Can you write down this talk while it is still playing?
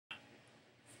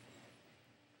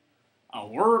I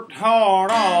worked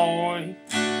hard all week.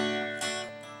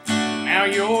 Now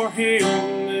you're here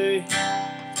with me,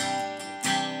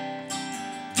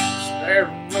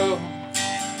 staring up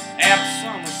at the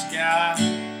summer sky.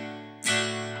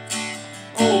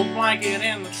 Old blanket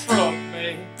in the truck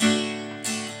bed,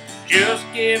 just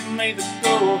give me the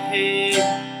go-ahead.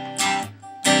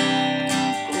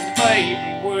 'Cause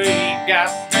baby, we got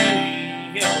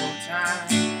plenty of time.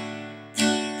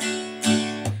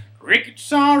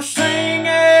 Crickets are singing,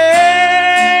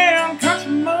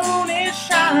 country moon is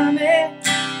shining.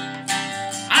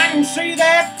 I can see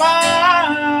that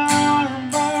fire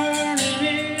burning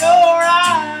in your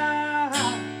eyes.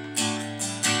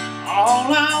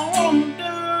 All I want to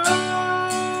do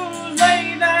is lay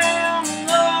down and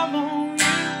love on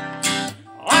you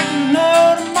like no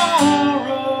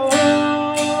tomorrow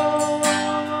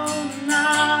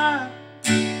tonight.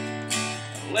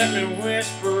 Let me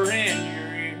whisper in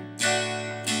your ear,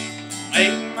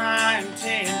 make my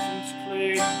intentions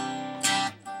clear.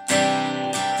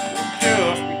 We'll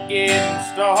just be getting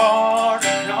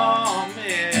started come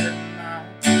midnight.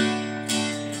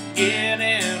 Get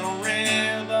in a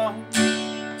rhythm,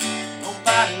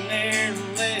 nobody near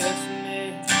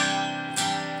listening.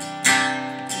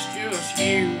 It's just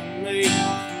you and me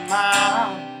for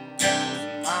miles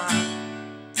and miles.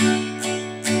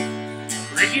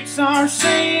 Crickets are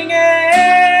singing,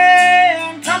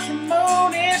 country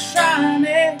moon is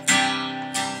shining.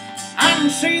 I can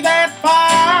see that fire